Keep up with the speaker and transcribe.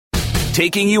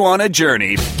taking you on a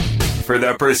journey for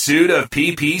the pursuit of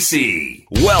PPC.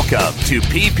 Welcome to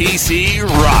PPC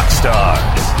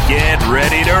Rockstars. Get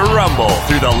ready to rumble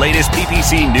through the latest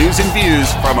PPC news and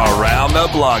views from around the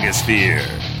blogosphere.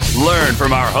 Learn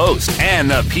from our host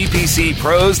and the PPC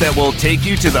pros that will take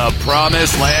you to the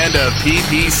promised land of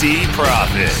PPC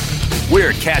profit.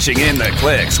 We're cashing in the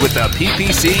clicks with the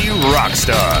PPC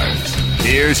Rockstars.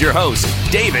 Here's your host,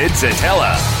 David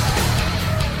Zetela.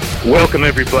 Welcome,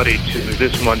 everybody, to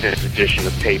this Monday's edition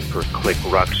of Pay-Per-Click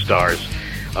Rockstars.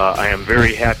 I am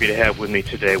very happy to have with me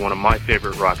today one of my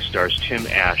favorite rock stars, Tim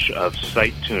Ash of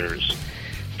Site Tuners.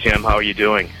 Tim, how are you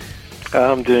doing?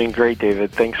 I'm doing great,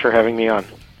 David. Thanks for having me on.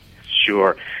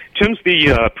 Sure. Tim's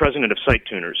the president of Site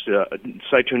Tuners.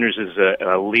 Site Tuners is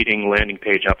a leading landing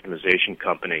page optimization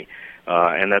company,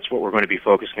 and that's what we're going to be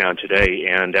focusing on today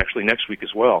and actually next week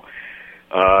as well.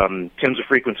 Tim's a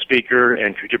frequent speaker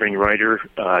and contributing writer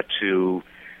to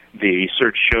the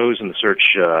search shows and the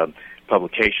search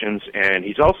publications, and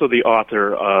he's also the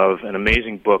author of an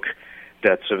amazing book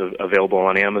that's available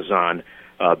on Amazon,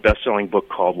 a best-selling book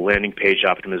called Landing Page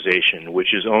Optimization,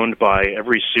 which is owned by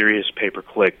every serious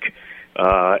pay-per-click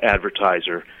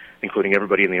advertiser, including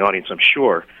everybody in the audience, I'm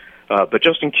sure. But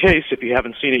just in case, if you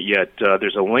haven't seen it yet,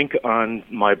 there's a link on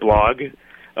my blog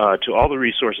to all the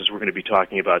resources we're going to be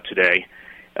talking about today,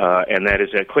 and that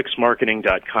is at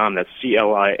clicksmarketing.com. That's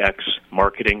CLIX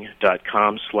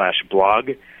marketing.com/blog,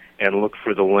 and look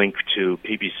for the link to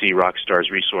PPC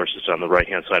Rockstars resources on the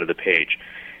right-hand side of the page.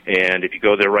 And if you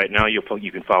go there right now, you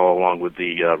can follow along with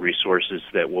the resources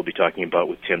that we'll be talking about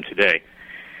with Tim today.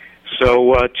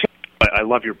 So, Tim, I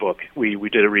love your book. We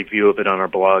did a review of it on our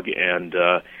blog, and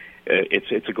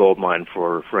it's a gold mine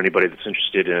for anybody that's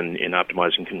interested in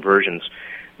optimizing conversions.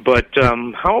 But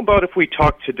how about if we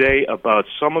talk today about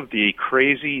some of the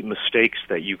crazy mistakes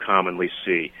that you commonly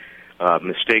see,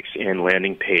 mistakes in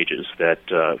landing pages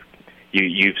that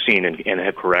you've seen and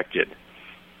have corrected?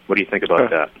 What do you think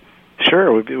about that?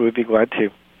 Sure, we'd be glad to.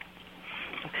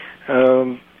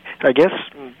 I guess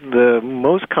the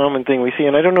most common thing we see,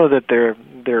 and I don't know that they're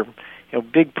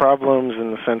big problems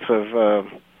in the sense of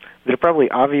they're probably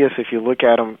obvious if you look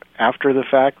at them after the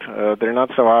fact. They're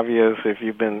not so obvious if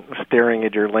you've been staring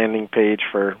at your landing page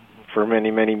for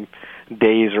many, many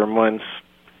days or months.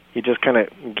 You just kind of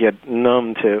get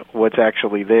numb to what's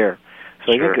actually there.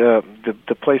 So sure. I think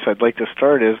the place I'd like to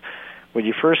start is what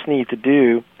you first need to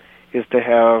do is to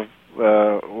have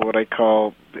what I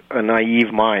call a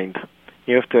naive mind.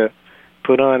 You have to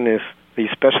put on these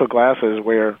special glasses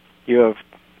where you have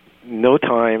no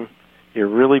time, you're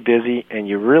really busy, and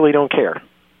you really don't care.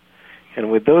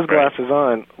 And with those glasses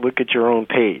on, look at your own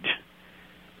page.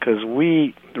 Because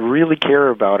we really care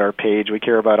about our page. We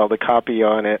care about all the copy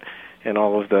on it and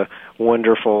all of the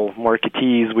wonderful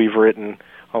marketees we've written,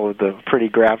 all of the pretty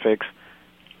graphics.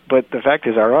 But the fact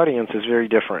is our audience is very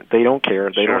different. They don't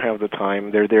care. They don't have the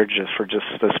time. They're there just for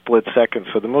a split second.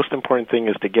 So the most important thing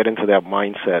is to get into that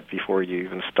mindset before you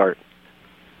even start.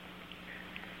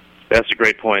 That's a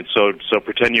great point. So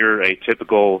pretend you're a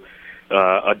typical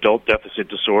adult deficit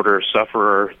disorder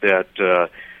sufferer that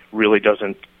really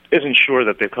isn't sure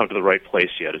that they've come to the right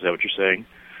place yet. Is that what you're saying?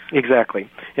 Exactly.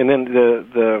 And then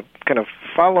the kind of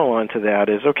follow-on to that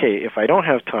is, okay, if I don't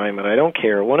have time and I don't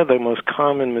care, one of the most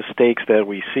common mistakes that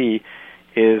we see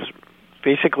is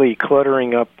basically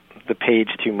cluttering up the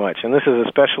page too much. And this is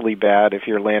especially bad if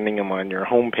you're landing them on your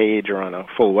home page or on a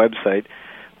full website.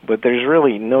 But there's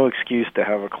really no excuse to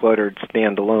have a cluttered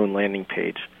standalone landing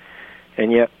page.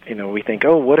 And yet, we think,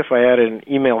 oh, what if I added an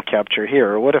email capture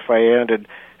here? Or what if I added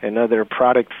another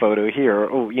product photo here?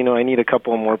 Or, I need a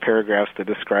couple more paragraphs to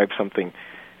describe something.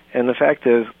 And the fact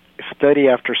is, study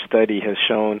after study has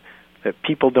shown that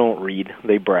people don't read,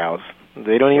 they browse.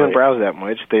 They don't even browse that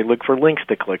much. They look for links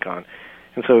to click on.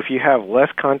 And so if you have less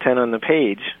content on the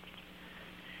page,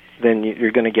 then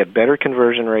you're going to get better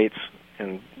conversion rates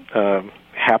and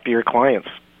happier clients,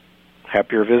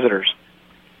 happier visitors.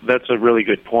 That's a really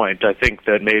good point. I think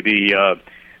that maybe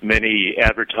many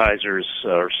advertisers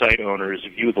or site owners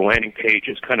view the landing page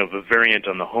as kind of a variant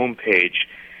on the home page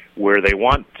where they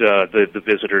want the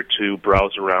visitor to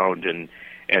browse around and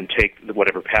take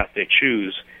whatever path they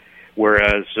choose,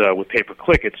 whereas with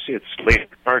pay-per-click, it's later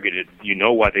targeted. You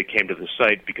know why they came to the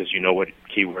site because you know what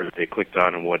keyword they clicked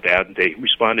on and what ad they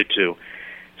responded to.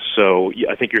 So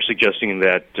I think you're suggesting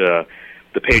that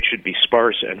the page should be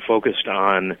sparse and focused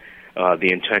on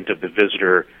the intent of the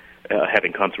visitor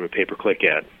having come through a pay-per-click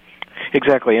ad.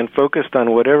 Exactly, and focused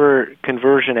on whatever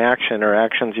conversion action or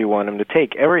actions you want them to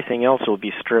take. Everything else will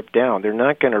be stripped down. They're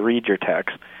not going to read your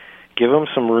text. Give them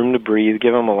some room to breathe.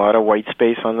 Give them a lot of white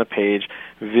space on the page.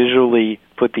 Visually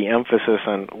put the emphasis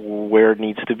on where it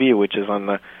needs to be, which is on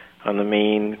the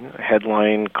main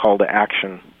headline, call to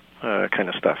action kind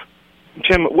of stuff.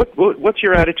 Tim, what's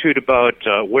your attitude about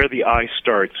where the eye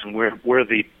starts and where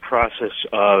the process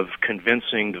of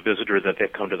convincing the visitor that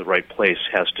they've come to the right place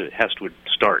has to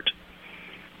start?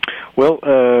 Well,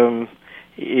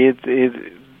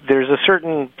 there's a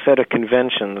certain set of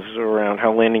conventions around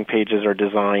how landing pages are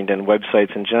designed and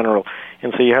websites in general,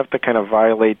 and so you have to kind of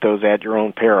violate those at your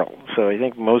own peril. So I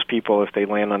think most people, if they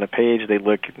land on a page, they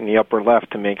look in the upper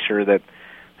left to make sure that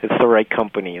it's the right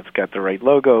company, it's got the right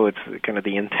logo, it's kind of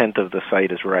the intent of the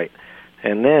site is right.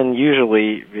 And then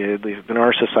usually, at least in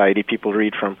our society, people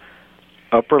read from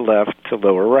upper left to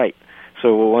lower right.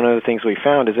 So one of the things we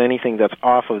found is anything that's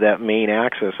off of that main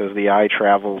axis as the eye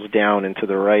travels down and to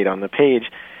the right on the page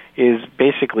is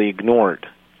basically ignored.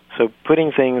 So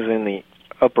putting things in the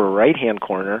upper right-hand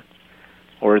corner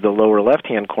or the lower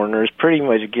left-hand corner is pretty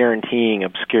much guaranteeing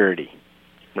obscurity.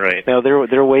 Right. Now, there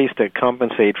are ways to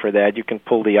compensate for that. You can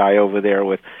pull the eye over there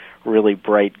with really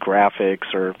bright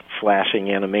graphics or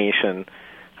flashing animation.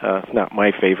 Not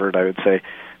my favorite, I would say,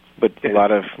 but a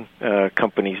lot of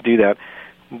companies do that.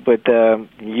 But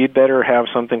you'd better have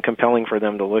something compelling for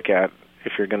them to look at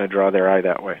if you're going to draw their eye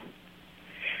that way.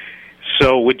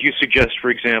 So would you suggest, for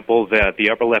example, that the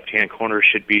upper left-hand corner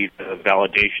should be the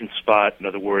validation spot? In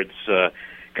other words,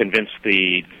 convince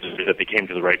that they came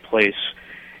to the right place,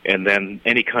 and then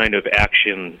any kind of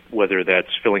action, whether that's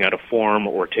filling out a form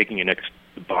or taking a next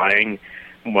buying,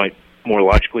 might more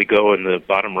logically go in the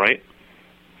bottom right?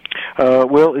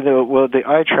 Well, the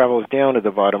eye travels down to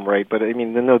the bottom right, but I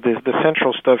mean, the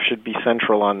central stuff should be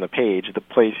central on the page, the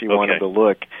place you want it to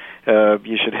look.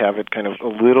 You should have it kind of a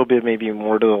little bit, maybe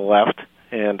more to the left,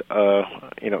 and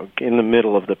in the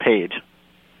middle of the page,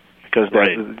 because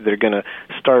they're going to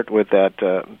start with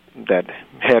that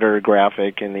header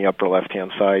graphic in the upper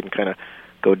left-hand side and kind of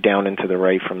go down into the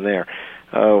right from there.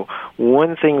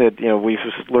 One thing that we've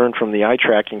learned from the eye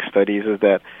tracking studies is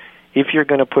that if you're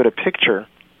going to put a picture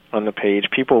on the page,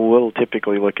 people will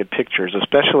typically look at pictures,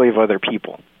 especially of other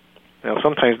people. Now,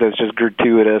 sometimes that's just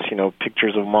gratuitous,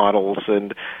 pictures of models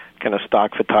and kind of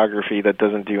stock photography that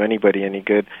doesn't do anybody any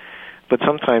good. But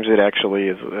sometimes it actually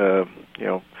is,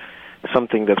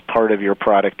 something that's part of your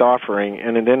product offering,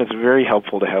 and then it's very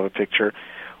helpful to have a picture.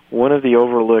 One of the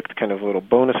overlooked kind of little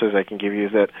bonuses I can give you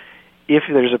is that if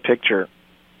there's a picture,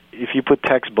 if you put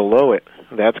text below it,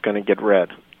 that's going to get read.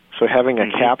 So having a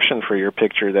caption for your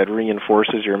picture that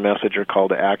reinforces your message or call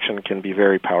to action can be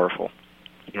very powerful.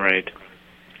 Right.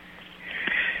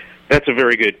 That's a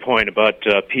very good point about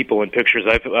people and pictures.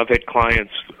 I've had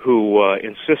clients who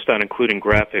insist on including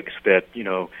graphics that,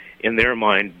 in their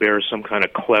mind bear some kind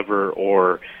of clever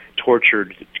or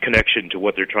tortured connection to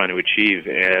what they're trying to achieve.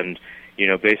 And,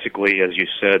 basically, as you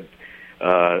said,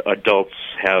 adults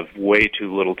have way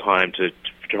too little time to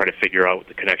try to figure out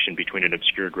the connection between an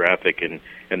obscure graphic and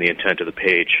the intent of the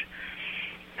page.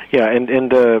 Yeah, and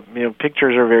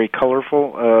pictures are very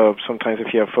colorful. Sometimes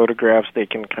if you have photographs, they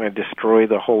can kind of destroy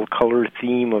the whole color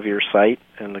theme of your site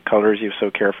and the colors you've so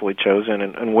carefully chosen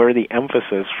and where the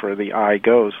emphasis for the eye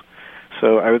goes.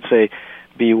 So I would say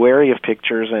be wary of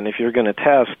pictures, and if you're going to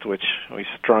test, which we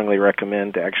strongly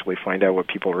recommend to actually find out what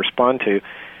people respond to,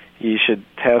 you should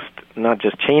test not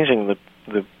just changing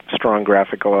the strong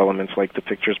graphical elements like the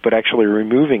pictures, but actually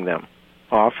removing them.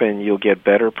 Often you'll get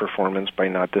better performance by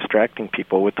not distracting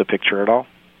people with the picture at all.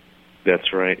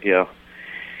 That's right, yeah.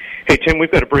 Hey, Tim,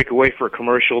 we've got to break away for a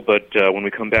commercial, but when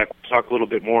we come back, we'll talk a little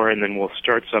bit more, and then we'll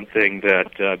start something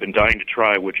that I've been dying to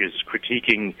try, which is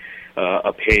critiquing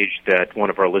a page that one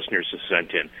of our listeners has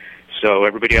sent in. So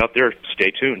everybody out there,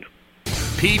 stay tuned.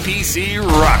 PPC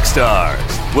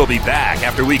Rockstars. We'll be back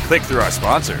after we click through our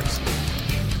sponsors.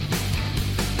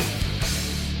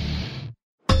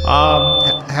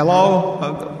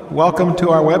 Hello, welcome to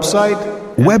our website.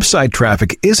 Website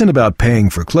traffic isn't about paying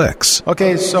for clicks.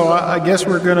 Okay, so I guess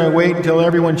we're going to wait until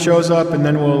everyone shows up and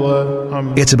then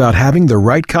we'll... It's about having the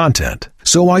right content.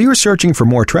 So while you're searching for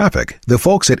more traffic, the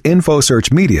folks at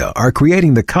InfoSearch Media are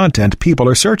creating the content people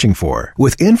are searching for.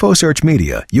 With InfoSearch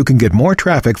Media, you can get more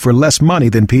traffic for less money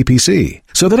than PPC.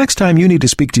 So the next time you need to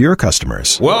speak to your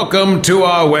customers... Welcome to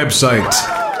our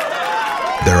website.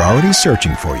 They're already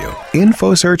searching for you.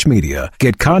 InfoSearch Media.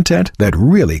 Get content that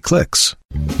really clicks.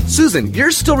 Susan,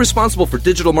 you're still responsible for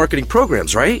digital marketing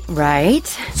programs, right? Right.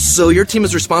 So your team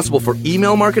is responsible for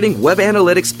email marketing, web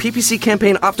analytics, PPC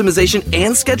campaign optimization,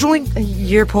 and scheduling?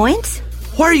 Your point?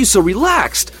 Why are you so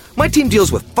relaxed? My team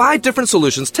deals with 5 different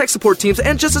solutions, tech support teams,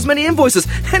 and just as many invoices,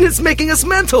 and it's making us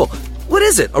mental. What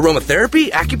is it? Aromatherapy?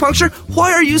 Acupuncture?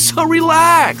 Why are you so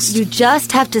relaxed? You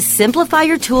just have to simplify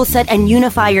your tool set and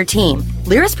unify your team.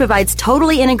 Lyris provides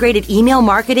totally integrated email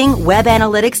marketing, web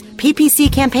analytics,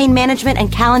 PPC campaign management, and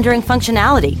calendaring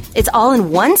functionality. It's all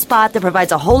in one spot that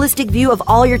provides a holistic view of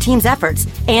all your team's efforts.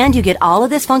 And you get all of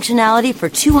this functionality for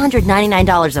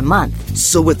 $299 a month.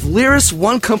 So with Lyris,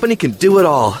 one company can do it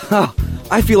all. Oh,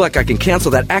 I feel like I can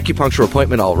cancel that acupuncture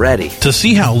appointment already. To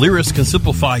see how Lyris can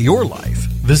simplify your life,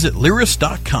 visit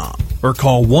Lyris.com or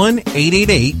call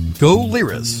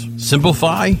 1-888-GO-LYRIS.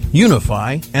 Simplify,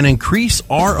 unify, and increase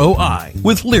ROI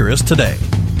with Lyris today.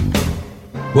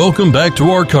 Welcome back to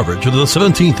our coverage of the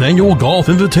 17th Annual Golf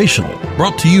Invitational,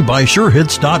 brought to you by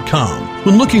SureHits.com.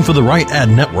 When looking for the right ad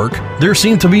network, there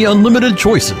seem to be unlimited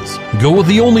choices. Go with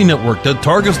the only network that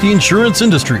targets the insurance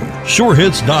industry,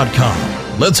 SureHits.com.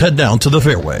 Let's head down to the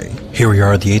fairway. Here we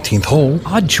are at the 18th hole.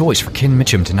 Odd choice for Ken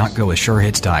Mitchum to not go with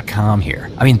SureHits.com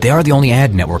here. I mean, they are the only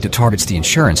ad network that targets the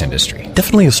insurance industry.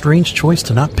 Definitely a strange choice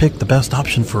to not pick the best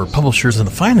option for publishers in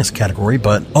the finest category,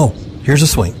 but here's a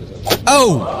swing.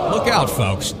 Oh, look out,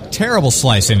 folks. Terrible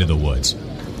slice into the woods.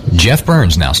 Jeff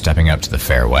Burns now stepping up to the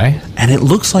fairway. And it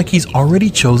looks like he's already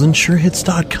chosen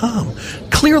SureHits.com.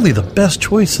 Clearly the best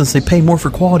choice since they pay more for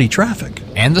quality traffic.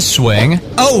 And the swing.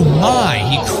 Oh my,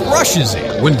 he crushes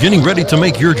it. When getting ready to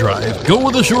make your drive, go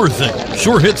with a sure thing.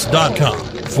 SureHits.com.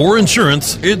 For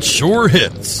insurance, it sure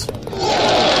hits.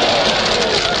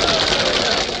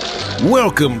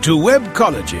 Welcome to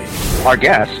Webcology. Our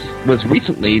guest was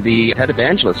recently the head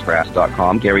evangelist for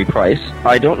Ask.com, Gary Price.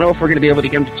 I don't know if we're going to be able to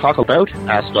get him to talk about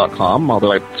Ask.com,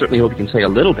 although I certainly hope he can say a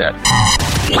little bit.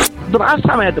 The last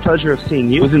time I had the pleasure of seeing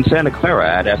you was in Santa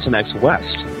Clara at SMX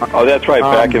West. Oh, that's right,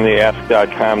 back in the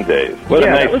Ask.com days. What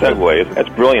a nice segue. That's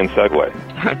a brilliant segue.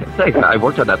 I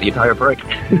worked on that the entire break.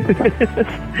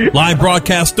 Live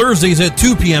broadcast Thursdays at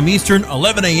 2 p.m. Eastern,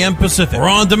 11 a.m. Pacific. Or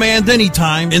on demand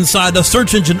anytime inside the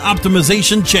Search Engine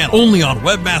Optimization channel. Only on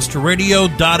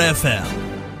WebmasterRadio.fm.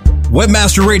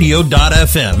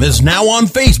 WebmasterRadio.fm is now on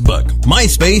Facebook,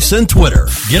 MySpace, and Twitter.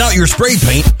 Get out your spray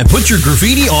paint and put your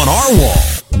graffiti on our wall.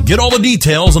 Get all the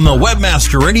details on the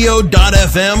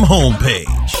WebmasterRadio.fm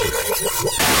homepage.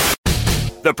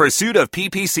 The pursuit of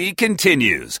PPC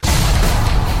continues.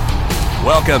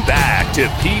 Welcome back to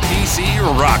PPC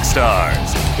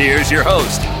Rockstars. Here's your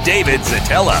host, David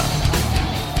Zetella.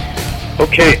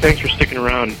 Okay, thanks for sticking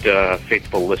around,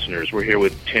 faithful listeners. We're here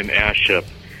with Tim Ashup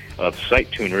of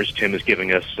Site Tuners. Tim is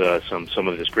giving us some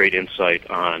of this great insight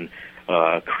on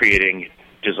creating,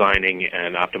 designing,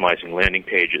 and optimizing landing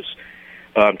pages.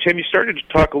 Tim, you started to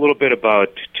talk a little bit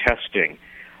about testing.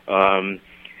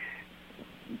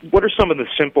 What are some of the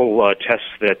simple tests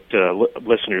that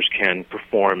listeners can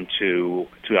perform to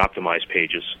optimize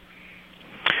pages?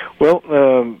 Well,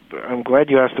 I'm glad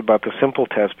you asked about the simple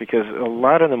test, because a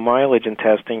lot of the mileage in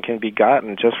testing can be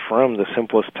gotten just from the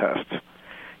simplest tests.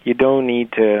 You don't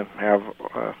need to have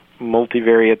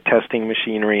multivariate testing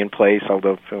machinery in place,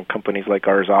 although companies like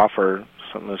ours offer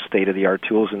some of the state-of-the-art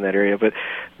tools in that area. But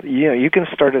you can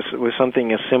start with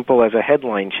something as simple as a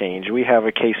headline change. We have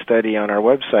a case study on our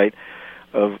website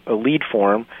of a lead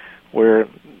form where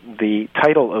the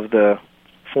title of the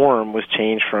form was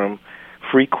changed from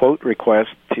free quote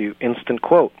request to instant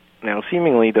quote. Now,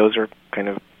 seemingly those are kind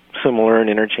of similar and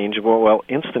interchangeable. Well,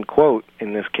 instant quote,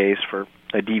 in this case, for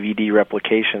a DVD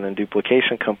replication and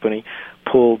duplication company,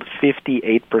 pulled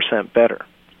 58% better.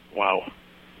 Wow.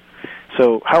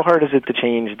 So how hard is it to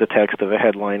change the text of a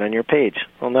headline on your page?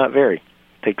 Well, not very.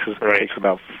 It takes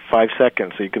about 5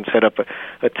 seconds. So you can set up a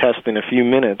test in a few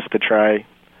minutes to try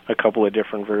a couple of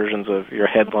different versions of your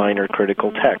headline or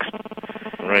critical text.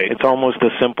 Right. It's almost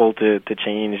as simple to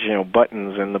change,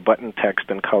 buttons and the button text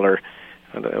and color,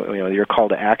 your call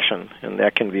to action, and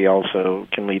that can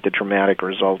lead to dramatic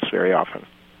results very often.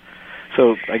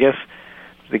 So I guess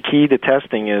the key to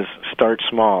testing is start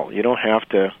small. You don't have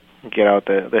to get out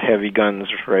the heavy guns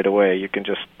right away. You can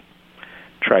just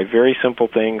try very simple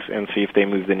things and see if they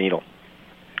move the needle.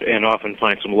 And often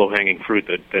find some low-hanging fruit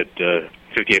that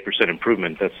 58%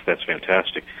 improvement, that's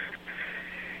fantastic.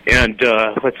 And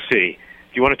let's see.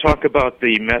 Do you want to talk about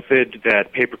the method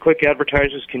that pay-per-click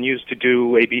advertisers can use to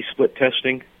do A/B split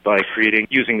testing by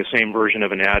using the same version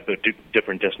of an ad but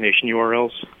different destination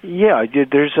URLs? Yeah,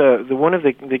 there's one of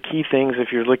the key things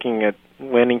if you're looking at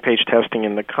landing page testing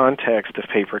in the context of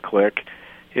pay-per-click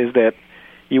is that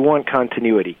you want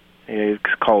continuity.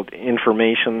 It's called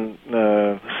information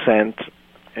sent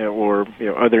or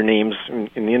other names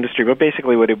in the industry. But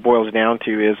basically what it boils down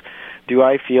to is, do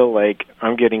I feel like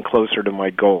I'm getting closer to my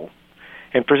goal?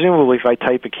 And presumably if I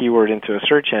type a keyword into a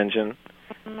search engine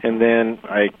and then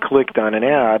I clicked on an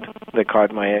ad that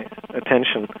caught my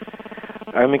attention,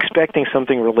 I'm expecting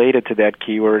something related to that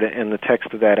keyword and the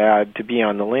text of that ad to be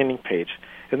on the landing page.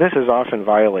 And this is often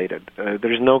violated.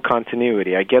 There's no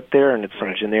continuity. I get there, and it's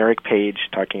some generic page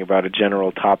talking about a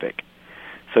general topic.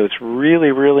 So it's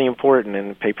really, really important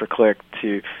in pay-per-click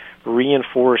to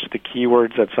reinforce the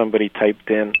keywords that somebody typed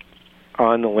in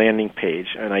on the landing page,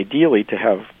 and ideally to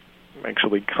have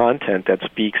actually content that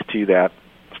speaks to that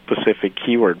specific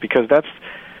keyword, because that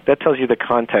tells you the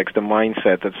context, the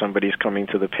mindset that somebody's coming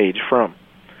to the page from.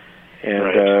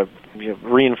 And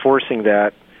reinforcing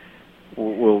that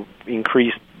will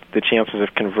increase the chances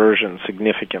of conversion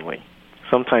significantly.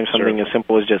 Sometimes something as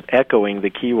simple as just echoing the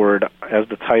keyword as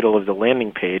the title of the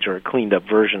landing page, or a cleaned-up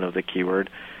version of the keyword,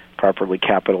 properly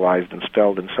capitalized and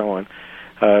spelled and so on,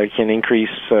 can increase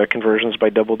conversions by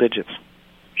double digits.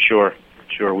 Sure.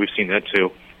 We've seen that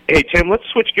too. Hey, Tim, let's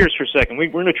switch gears for a second. We're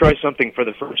going to try something for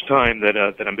the first time that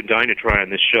I've been dying to try on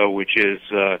this show, which is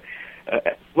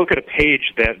look at a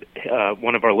page that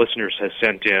one of our listeners has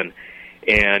sent in.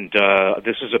 And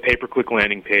this is a pay-per-click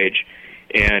landing page,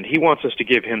 and he wants us to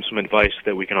give him some advice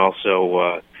that we can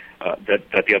also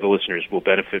that the other listeners will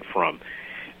benefit from.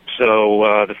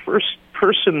 So the first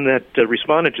person that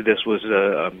responded to this was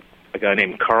a guy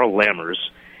named Carl Lammers,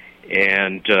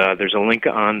 and there's a link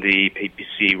on the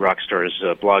PPC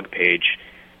Rockstars blog page,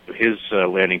 his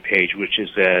landing page, which is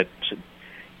at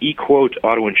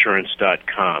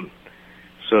equoteautoinsurance.com.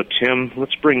 So, Tim,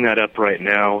 let's bring that up right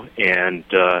now, and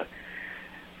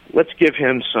let's give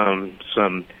him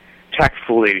some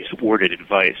tactfully worded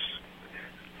advice.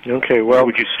 Okay, well, where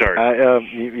would you start?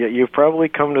 You've probably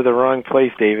come to the wrong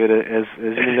place, David. As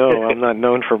you know, I'm not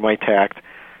known for my tact.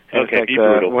 In fact, be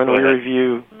brutal. When we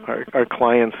review our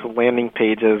clients' landing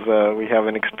pages, we have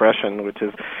an expression which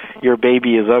is, "Your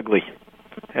baby is ugly."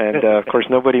 And, of course,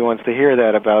 nobody wants to hear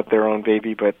that about their own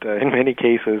baby, but in many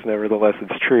cases, nevertheless,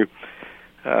 it's true.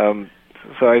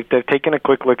 So I've taken a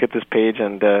quick look at this page,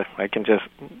 and I can just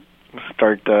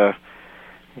start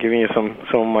giving you some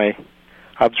of my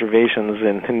observations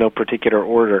in no particular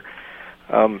order.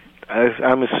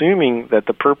 I'm assuming that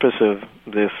the purpose of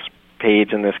this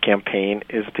page and this campaign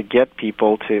is to get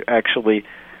people to actually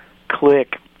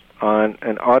click on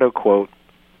an auto quote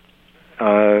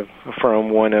from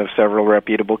one of several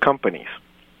reputable companies.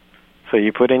 So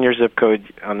you put in your zip code.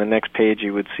 On the next page,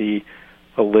 you would see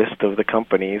a list of the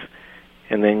companies,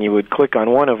 and then you would click on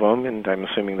one of them, and I'm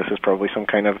assuming this is probably some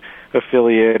kind of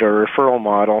affiliate or referral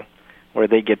model where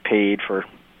they get paid for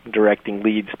directing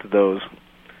leads to those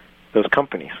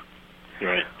companies.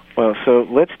 Right. Well, so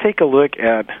let's take a look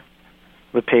at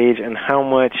the page and how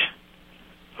much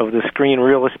of the screen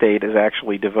real estate is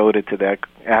actually devoted to that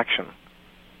action.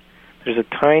 There's a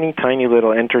tiny, tiny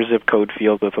little enter zip code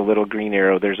field with a little green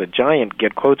arrow. There's a giant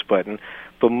get quotes button,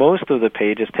 but most of the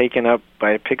page is taken up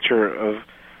by a picture of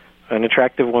an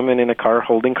attractive woman in a car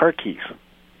holding car keys.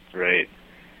 Right.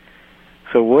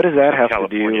 So what does that have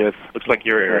California. to do with... Looks like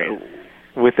your area.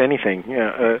 With anything,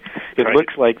 yeah. It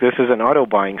looks like this is an auto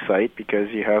buying site because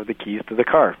you have the keys to the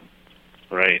car.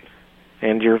 Right.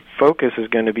 And your focus is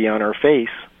going to be on our face,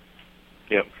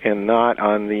 yep, and not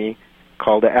on the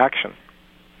call to action.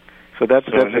 So that's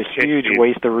a huge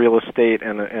waste of real estate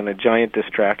and a giant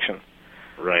distraction.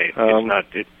 Right.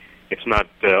 It's not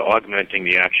augmenting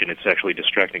the action. It's actually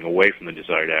distracting away from the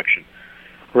desired action.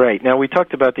 Right. Now, we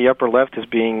talked about the upper left as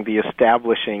being the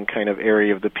establishing kind of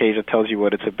area of the page that tells you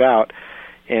what it's about.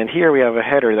 And here we have a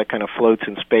header that kind of floats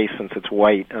in space since it's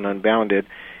white and unbounded.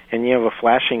 And you have a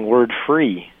flashing word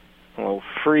free. Well,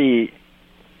 free,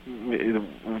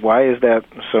 why is that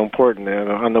so important?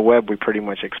 On the web, we pretty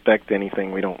much expect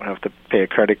anything we don't have to pay a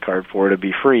credit card for to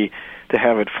be free. To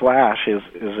have it flash is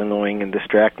annoying and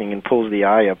distracting and pulls the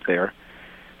eye up there.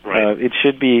 Right. It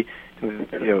should be,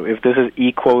 if this is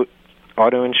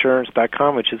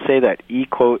equoteautoinsurance.com, it should say that,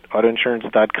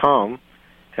 equoteautoinsurance.com,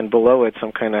 and below it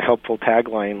some kind of helpful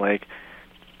tagline like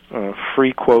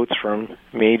free quotes from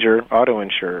major auto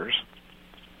insurers.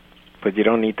 But you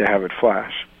don't need to have it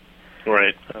flash.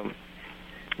 Right.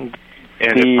 And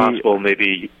if possible,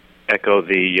 maybe echo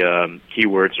the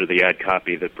keywords or the ad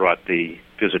copy that brought the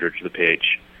visitor to the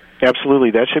page. Absolutely.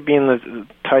 That should be in the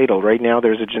title. Right now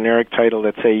there's a generic title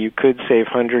that say you could save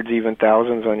hundreds, even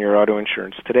thousands on your auto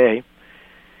insurance today.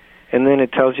 And then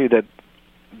it tells you that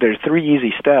there's 3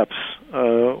 easy steps,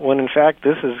 when in fact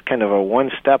this is kind of a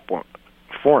one-step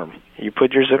form. You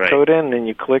put your zip code in, and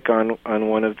you click on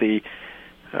one of the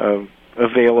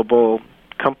available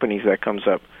companies that comes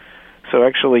up. So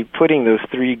actually putting those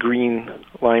 3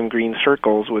 lime green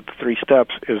circles with 3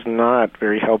 steps is not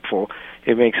very helpful.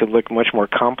 It makes it look much more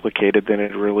complicated than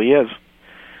it really is.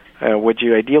 What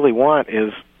you ideally want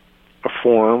is a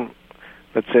form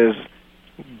that says,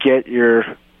 get your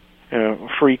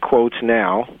free quotes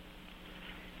now,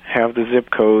 have the zip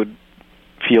code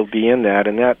field be in that,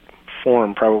 and that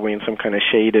form, probably in some kind of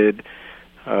shaded,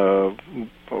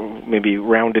 maybe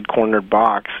rounded cornered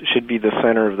box, should be the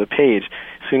center of the page.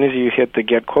 As soon as you hit the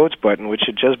Get Quotes button, which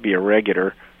should just be a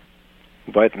regular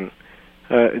button,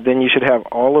 then you should have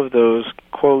all of those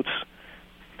quotes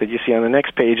that you see on the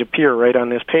next page appear right on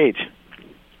this page.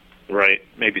 Right.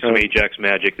 Maybe some Ajax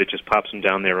magic that just pops them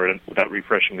down there without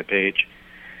refreshing the page.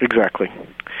 Exactly.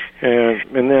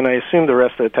 And then I assume the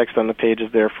rest of the text on the page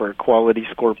is there for quality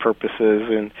score purposes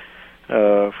and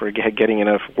for getting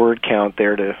enough word count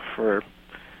there for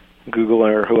Google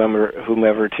or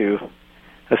whomever to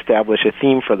establish a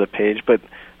theme for the page. But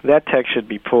that text should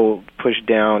be pushed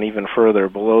down even further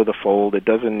below the fold. It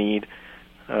doesn't need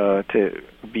to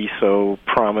be so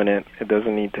prominent. It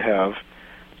doesn't need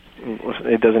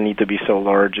to be so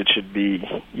large. It should be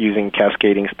using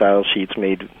cascading style sheets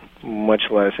made much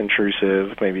less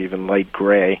intrusive, maybe even light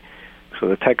gray. So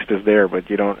the text is there, but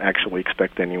you don't actually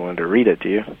expect anyone to read it, do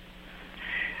you?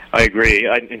 I agree.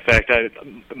 In fact,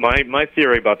 my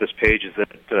theory about this page is that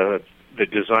the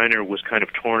designer was kind of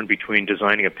torn between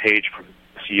designing a page for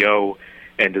SEO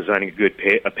and designing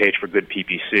a page for good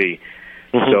PPC.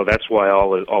 Mm-hmm. So that's why all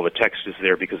the text is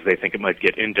there, because they think it might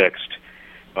get indexed.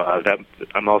 That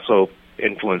I'm also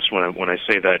influenced when I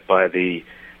say that by the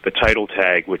title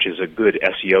tag, which is a good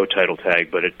SEO title tag,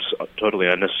 but it's totally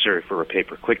unnecessary for a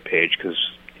pay-per-click page because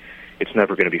it's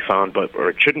never going to be found, or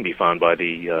it shouldn't be found by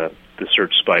the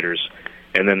search spiders.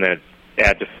 And then that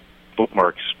add to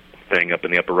bookmarks thing up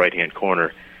in the upper right-hand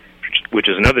corner, which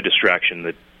is another distraction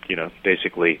that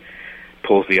basically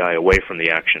pulls the eye away from the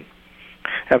action.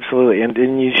 Absolutely,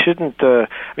 and you shouldn't.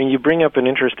 You bring up an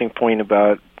interesting point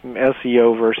about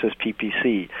SEO versus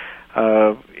PPC.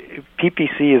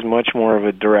 PPC is much more of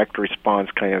a direct response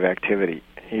kind of activity.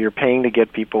 You're paying to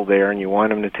get people there, and you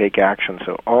want them to take action,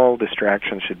 so all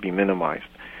distractions should be minimized.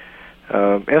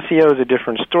 SEO is a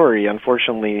different story.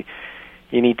 Unfortunately,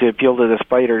 you need to appeal to the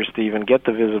spiders to even get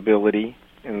the visibility,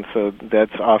 and so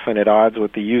that's often at odds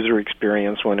with the user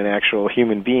experience when an actual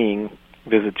human being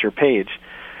visits your page.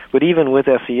 But even with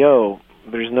SEO,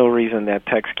 there's no reason that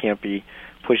text can't be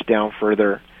pushed down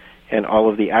further, and all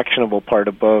of the actionable part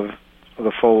above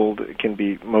the fold can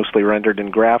be mostly rendered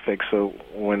in graphics, so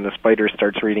when the spider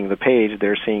starts reading the page,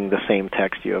 they're seeing the same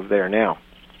text you have there now.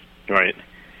 Right.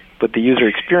 But the user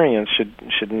experience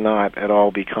should not at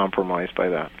all be compromised by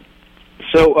that.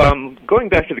 So going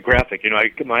back to the graphic,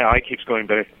 my eye keeps going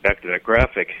back to that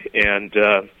graphic, and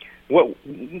what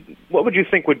would you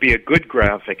think would be a good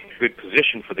graphic, a good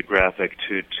position for the graphic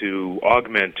to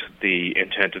augment the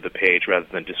intent of the page rather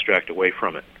than distract away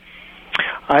from it?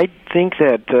 I think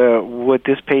that what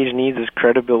this page needs is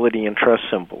credibility and trust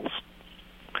symbols.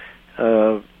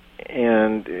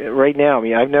 And right now,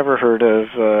 I've never heard of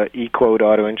eQuote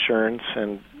Auto Insurance,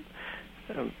 and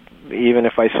even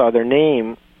if I saw their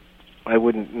name, I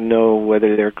wouldn't know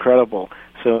whether they're credible.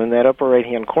 So in that upper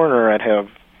right-hand corner, I'd have,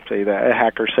 say, a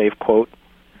hacker safe quote,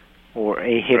 or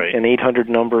an 800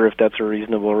 number if that's a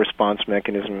reasonable response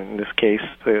mechanism in this case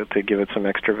to give it some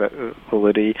extra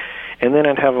validity. And then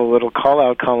I'd have a little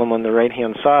call-out column on the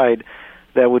right-hand side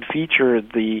that would feature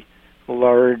the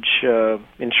large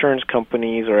insurance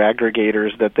companies or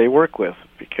aggregators that they work with,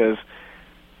 because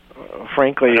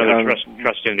frankly... Another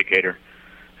trust indicator.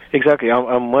 Exactly.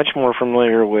 I'm much more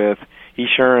familiar with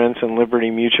Esurance and Liberty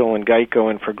Mutual and Geico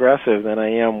and Progressive than I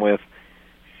am with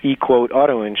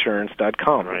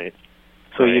eQuoteAutoinsurance.com. Right.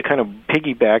 So you're kind of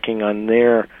piggybacking on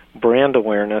their brand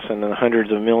awareness and the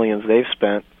hundreds of millions they've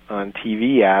spent on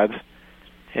TV ads,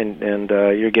 and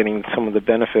you're getting some of the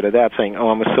benefit of that, saying,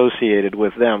 I'm associated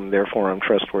with them, therefore I'm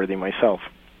trustworthy myself.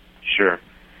 Sure.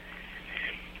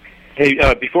 Hey,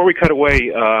 before we cut away,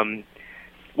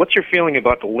 what's your feeling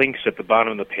about the links at the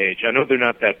bottom of the page? I know they're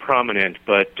not that prominent,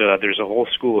 but there's a whole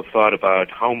school of thought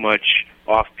about how much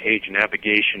off-page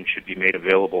navigation should be made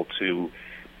available to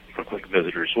click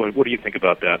visitors. What do you think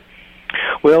about that?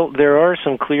 Well, there are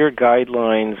some clear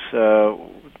guidelines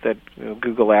that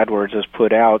Google AdWords has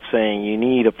put out saying you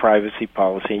need a privacy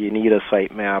policy, you need a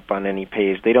sitemap on any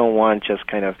page. They don't want just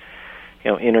kind of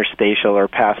interstitial or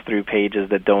pass-through pages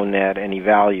that don't add any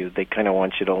value. They kind of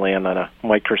want you to land on a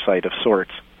microsite of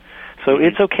sorts. So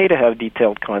it's okay to have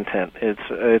detailed content.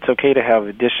 It's okay to have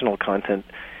additional content.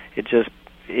 So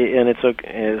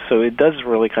it does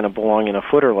really kind of belong in a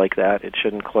footer like that. It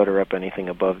shouldn't clutter up anything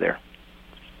above there.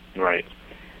 Right.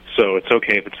 So it's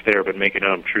okay if it's there, but make it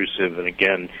unobtrusive. And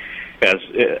again, as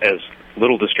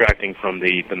little distracting from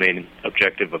the main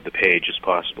objective of the page as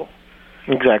possible.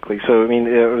 Exactly. So, I mean,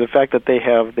 the fact that they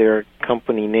have their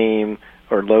company name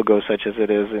or logo, such as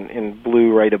it is, in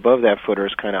blue right above that footer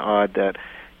is kind of odd. That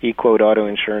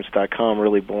eQuoteAutoInsurance.com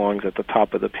really belongs at the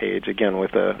top of the page, again,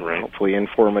 with a hopefully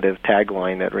informative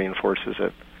tagline that reinforces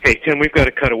it. Hey, Tim, we've got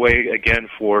to cut away again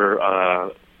for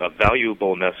a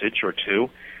valuable message or two.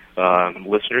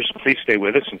 Listeners, please stay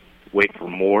with us and wait for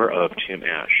more of Tim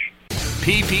Ash.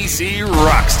 PPC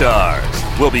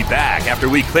Rockstars. We'll be back after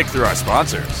we click through our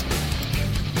sponsors.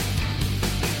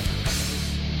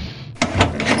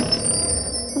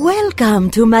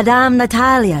 Welcome to Madame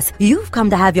Natalia's. You've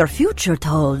come to have your future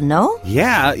told, no?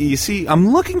 Yeah, you see,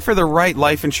 I'm looking for the right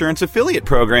life insurance affiliate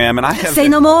program, and I have... Say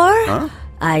no more? Huh?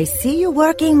 I see you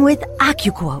working with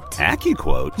AccuQuote.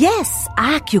 AccuQuote? Yes,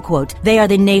 AccuQuote. They are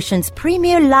the nation's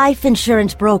premier life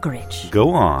insurance brokerage.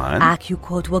 Go on.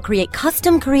 AccuQuote will create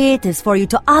custom creatives for you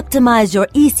to optimize your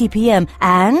ECPM,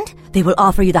 and they will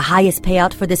offer you the highest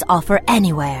payout for this offer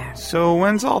anywhere. So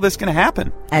when's all this going to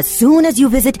happen? As soon as you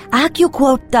visit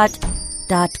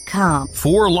AccuQuote.com.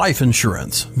 For life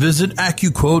insurance, visit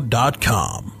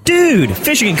AccuQuote.com. Dude,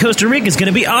 fishing in Costa Rica is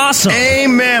going to be awesome.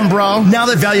 Amen, bro. Now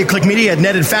that ValueClick Media had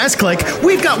netted FastClick,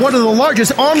 we've got one of the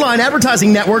largest online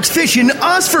advertising networks fishing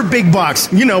us for big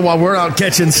bucks. You know, while we're out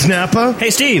catching snapper. Hey,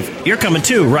 Steve, you're coming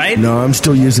too, right? No, I'm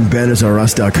still using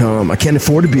Banners.us.com. I can't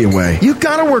afford to be away. You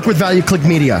gotta work with ValueClick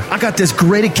Media. I got this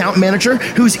great account manager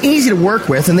who's easy to work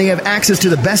with, and they have access to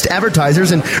the best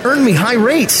advertisers and earn me high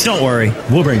rates. Don't worry,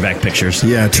 we'll bring back pictures.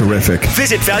 Yeah, terrific.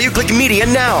 Visit ValueClick Media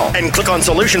now and click on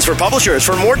Solutions for Publishers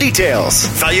for more details.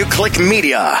 ValueClick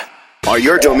Media. Are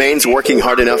your domains working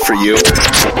hard enough for you?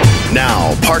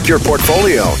 Now, park your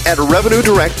portfolio at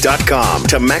RevenueDirect.com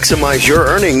to maximize your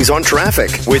earnings on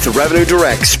traffic. With Revenue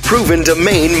Direct's proven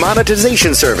domain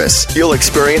monetization service, you'll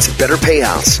experience better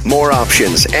payouts, more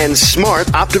options, and smart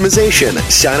optimization.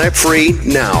 Sign up free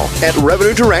now at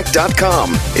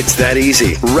RevenueDirect.com. It's that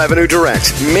easy. Revenue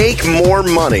Direct. Make more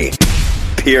money.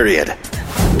 Period.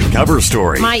 Cover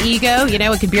story. My ego,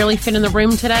 it could barely fit in the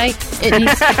room today. It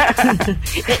needs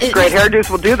Great hairdos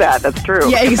will do that. That's true.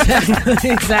 Yeah,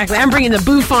 exactly. I'm bringing the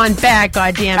bouffant back,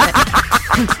 goddammit.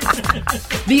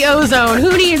 The ozone.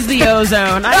 Who needs the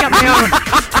ozone? I got my own.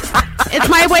 It's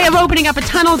my way of opening up a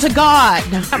tunnel to God. I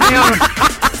got my own.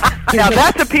 Now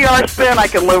that's a PR spin I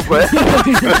can live with.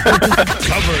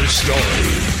 Cover story.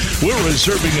 We're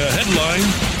reserving a headline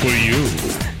for you.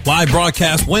 Live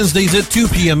broadcast Wednesdays at 2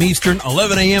 p.m. Eastern,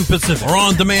 11 a.m. Pacific, or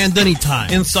on demand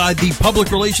anytime inside the public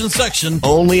relations section.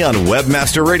 Only on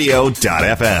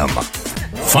WebmasterRadio.fm.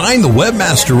 Find the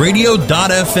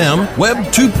WebmasterRadio.fm Web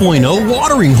 2.0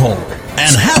 watering hole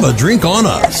and have a drink on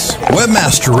us.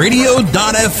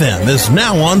 WebmasterRadio.fm is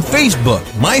now on Facebook,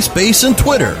 MySpace, and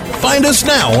Twitter. Find us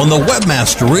now on the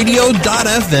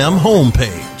WebmasterRadio.fm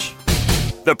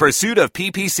homepage. The pursuit of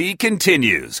PPC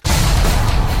continues.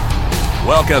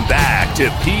 Welcome back to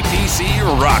PPC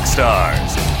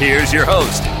Rockstars. Here's your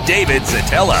host, David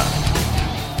Zatella.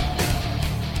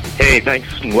 Hey,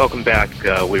 thanks, and welcome back.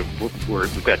 We've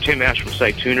got Tim Ash from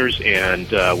Site Tuners, and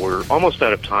we're almost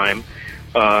out of time.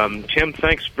 Tim,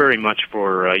 thanks very much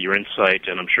for your insight,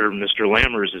 and I'm sure Mr.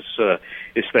 Lammers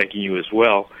is thanking you as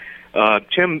well.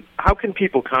 Tim, how can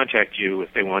people contact you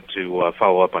if they want to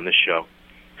follow up on this show?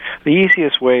 The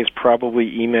easiest way is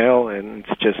probably email, and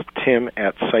it's just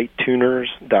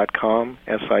tim@sitetuners.com,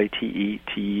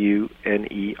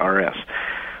 SITETUNERS.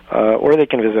 Or they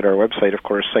can visit our website, of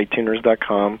course,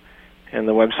 sitetuners.com, and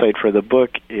the website for the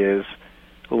book is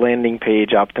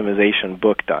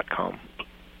landingpageoptimizationbook.com.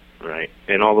 Right,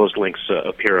 and all those links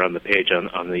appear on the page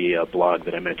on the blog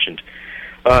that I mentioned.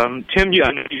 Tim,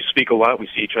 I know you speak a lot. We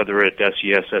see each other at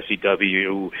SES,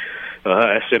 SEW,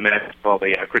 SMS, all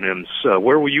the acronyms.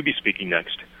 Where will you be speaking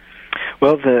next?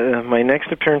 Well, my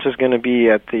next appearance is going to be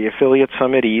at the Affiliate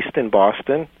Summit East in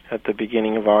Boston at the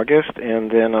beginning of August,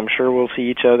 and then I'm sure we'll see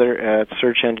each other at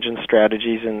Search Engine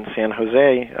Strategies in San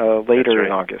Jose later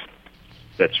in August.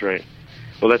 That's right.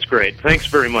 Well, that's great. Thanks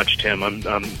very much, Tim.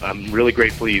 I'm really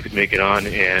grateful you could make it on,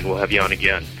 and we'll have you on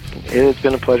again. It's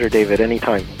been a pleasure, David.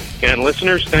 Anytime. And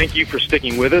listeners, thank you for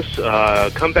sticking with us.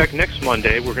 Come back next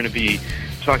Monday. We're going to be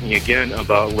talking again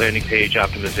about landing page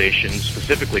optimization,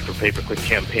 specifically for pay-per-click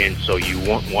campaigns, so you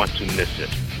won't want to miss it.